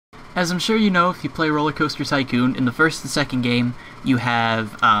As I'm sure you know, if you play Roller Coaster Tycoon, in the first and second game, you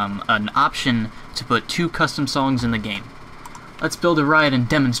have an option to put 2 custom songs in the game. Let's build a ride and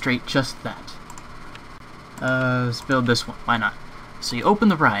demonstrate just that. Let's build this one. Why not? So you open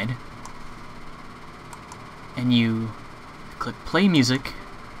the ride, and you click play music.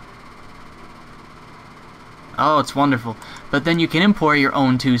 Oh, it's wonderful. But then you can import your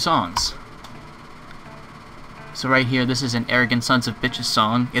own 2 songs. So right here, this is an Arrogant Sons of Bitches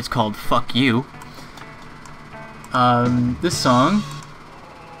song. It's called Fuck You. This song,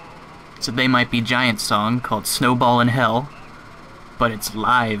 it's a They Might Be Giants song called Snowball in Hell, but it's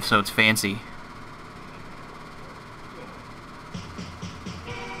live, so it's fancy.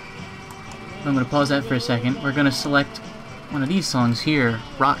 I'm going to pause that for a second. We're going to select one of these songs here,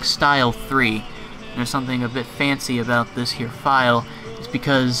 Rock Style 3. There's something a bit fancy about this here file. It's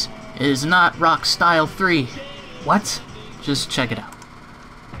because it is not Rock Style 3. What? Just check it out.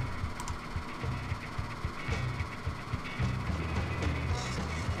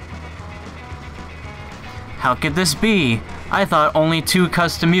 How could this be? I thought only 2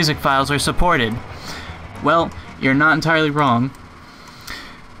 custom music files are supported. Well, you're not entirely wrong.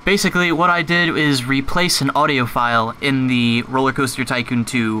 Basically, what I did is replace an audio file in the Roller Coaster Tycoon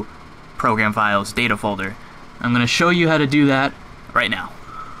 2 program files data folder. I'm going to show you how to do that right now.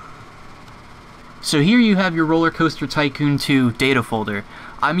 So here you have your Roller Coaster Tycoon 2 data folder.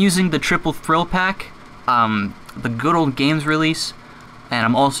 I'm using the Triple Thrill Pack, the Good Old Games release, and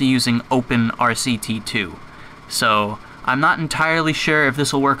I'm also using OpenRCT2. So I'm not entirely sure if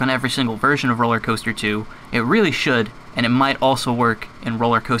this will work on every single version of Roller Coaster 2. It really should, and it might also work in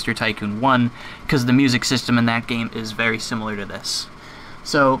Roller Coaster Tycoon 1, because the music system in that game is very similar to this.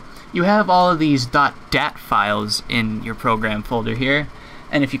 So you have all of these .dat files in your program folder here,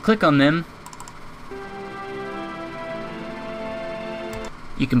 and if you click on them,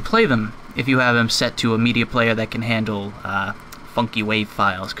 you can play them if you have them set to a media player that can handle funky wave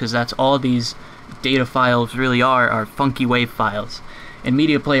files, because that's all these data files really are funky wave files. In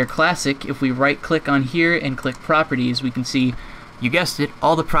Media Player Classic, if we right click on here and click Properties, we can see, you guessed it,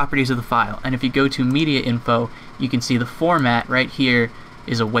 all the properties of the file. And if you go to Media Info, you can see the format right here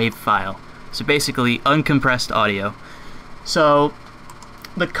is a wave file. So basically uncompressed audio. So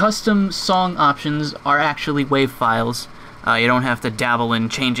the custom song options are actually wave files. You don't have to dabble in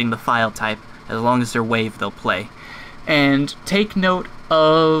changing the file type. As long as they're wave, they'll play. And take note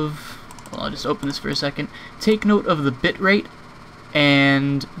of, well, I'll just open this for a second. Take note of the bit rate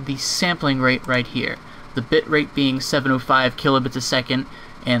and the sampling rate right here. The bit rate being 705 kilobits a second,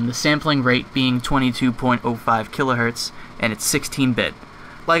 and the sampling rate being 22.05 kilohertz, and it's 16-bit.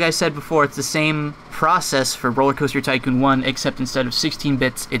 Like I said before, it's the same process for Roller Coaster Tycoon 1, except instead of 16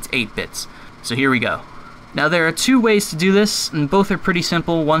 bits, it's 8 bits. So here we go. Now there are 2 ways to do this, and both are pretty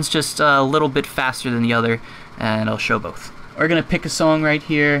simple. One's just a little bit faster than the other, and I'll show both. We're gonna pick a song right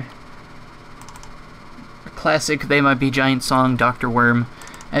here. A classic They Might Be Giant song, Dr. Worm.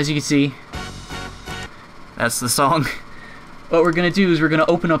 As you can see, that's the song. What we're gonna do is we're gonna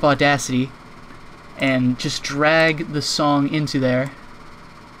open up Audacity and just drag the song into there.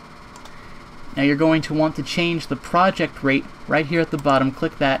 Now you're going to want to change the project rate right here at the bottom.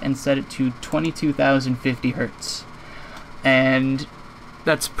 Click that and set it to 22,050 Hertz. And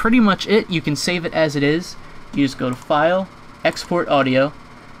that's pretty much it. You can save it as it is. You just go to File, Export Audio,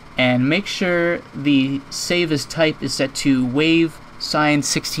 and make sure the Save as Type is set to Wave Sine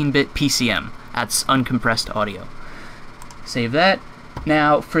 16-bit PCM. That's uncompressed audio. Save that.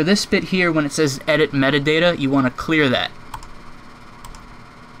 Now for this bit here, when it says Edit Metadata, you want to clear that.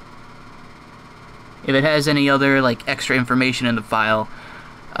 If it has any other like extra information in the file,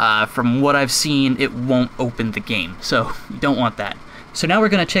 from what I've seen, it won't open the game, so you don't want that. So now we're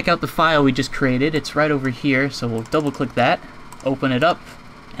going to check out the file we just created. It's right over here, so we'll double click that, open it up,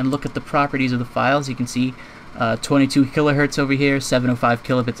 and look at the properties of the files. You can see 22 kilohertz over here, 705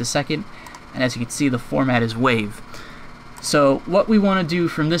 kilobits a second, and as you can see, the format is wave. So what we want to do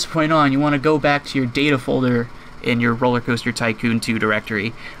from this point on, you want to go back to your data folder in your Roller Coaster Tycoon 2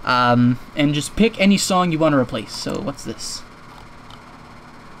 directory, and just pick any song you want to replace. So what's this?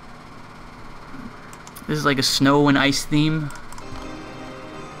 This is like a snow and ice theme.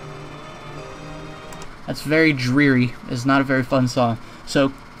 That's very dreary. It's not a very fun song.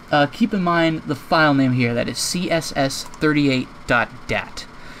 So keep in mind the file name here. That is css38.dat.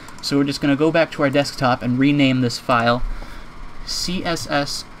 So we're just going to go back to our desktop and rename this file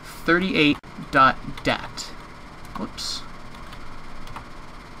css38.dat. Whoops.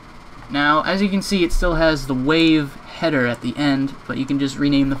 Now, as you can see, it still has the wave header at the end, but you can just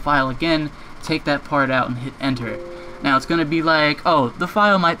rename the file again, take that part out, and hit enter. Now it's going to be like, oh, the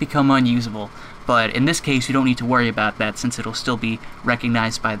file might become unusable, but in this case you don't need to worry about that since it'll still be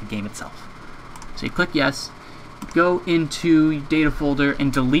recognized by the game itself. So you click yes, go into your data folder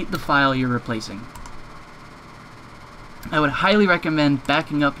and delete the file you're replacing. I would highly recommend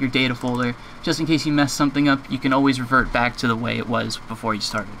backing up your data folder. Just in case you mess something up, you can always revert back to the way it was before you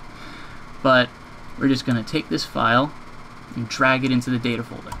started. But we're just going to take this file and drag it into the data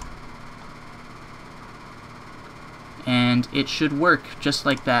folder. And it should work just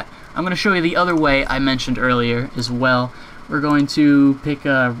like that. I'm going to show you the other way I mentioned earlier as well. We're going to pick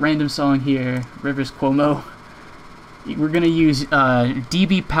a random song here, Rivers Cuomo. We're going to use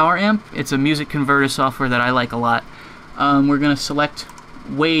DB Power Amp. It's a music converter software that I like a lot. We're going to select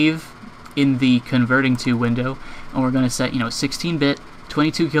Wave in the Converting To window, and we're going to set 16-bit,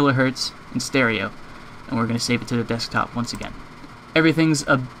 22 kilohertz, and stereo. And we're going to save it to the desktop once again. Everything's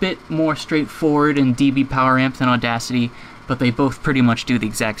a bit more straightforward in DB Power Amp than Audacity, but they both pretty much do the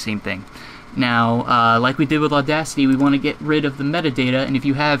exact same thing. Now, like we did with Audacity, we want to get rid of the metadata, and if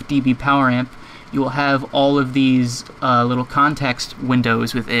you have DB Power Amp, you will have all of these little context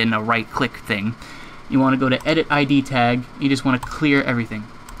windows within a right-click thing. You want to go to Edit ID Tag, you just want to clear everything.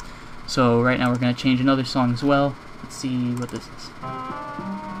 So right now we're going to change another song as well. Let's see what this is.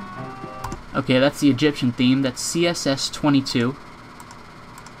 Okay, that's the Egyptian theme, that's CSS22.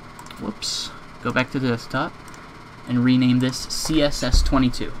 Whoops. Go back to the desktop and rename this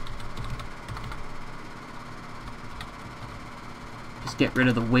CSS22. Just get rid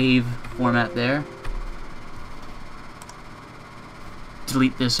of the wave format there.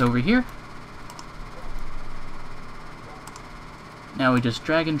 Delete this over here. Now we just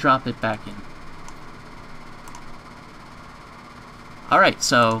drag and drop it back in. Alright,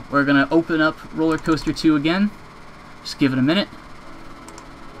 so we're going to open up Roller Coaster 2 again. Just give it a minute.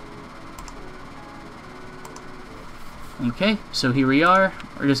 Okay, so here we are.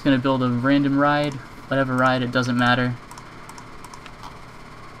 We're just going to build a random ride. Whatever ride, it doesn't matter.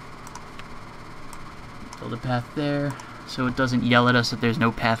 Build a path there, so it doesn't yell at us that there's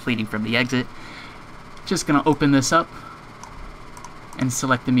no path leading from the exit. Just going to open this up and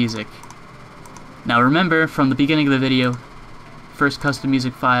select the music. Now remember, from the beginning of the video, first custom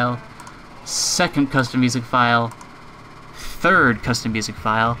music file, second custom music file, third custom music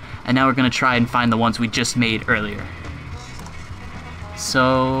file, and now we're going to try and find the ones we just made earlier.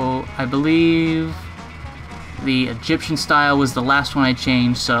 So I believe the Egyptian style was the last one I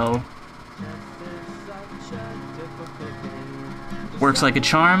changed, so works like a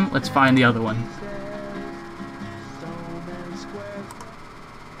charm. Let's find the other one.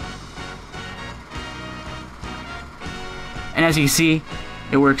 And as you can see,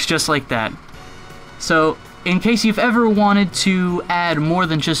 it works just like that. So, in case you've ever wanted to add more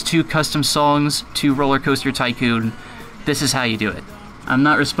than just 2 custom songs to Roller Coaster Tycoon, this is how you do it. I'm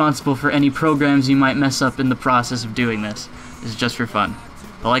not responsible for any programs you might mess up in the process of doing this. This is just for fun.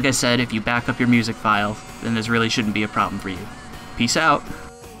 But like I said, if you back up your music file, then this really shouldn't be a problem for you. Peace out.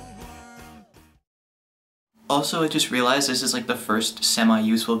 Also, I just realized this is like the first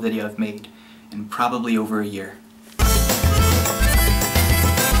semi-useful video I've made in probably over a year.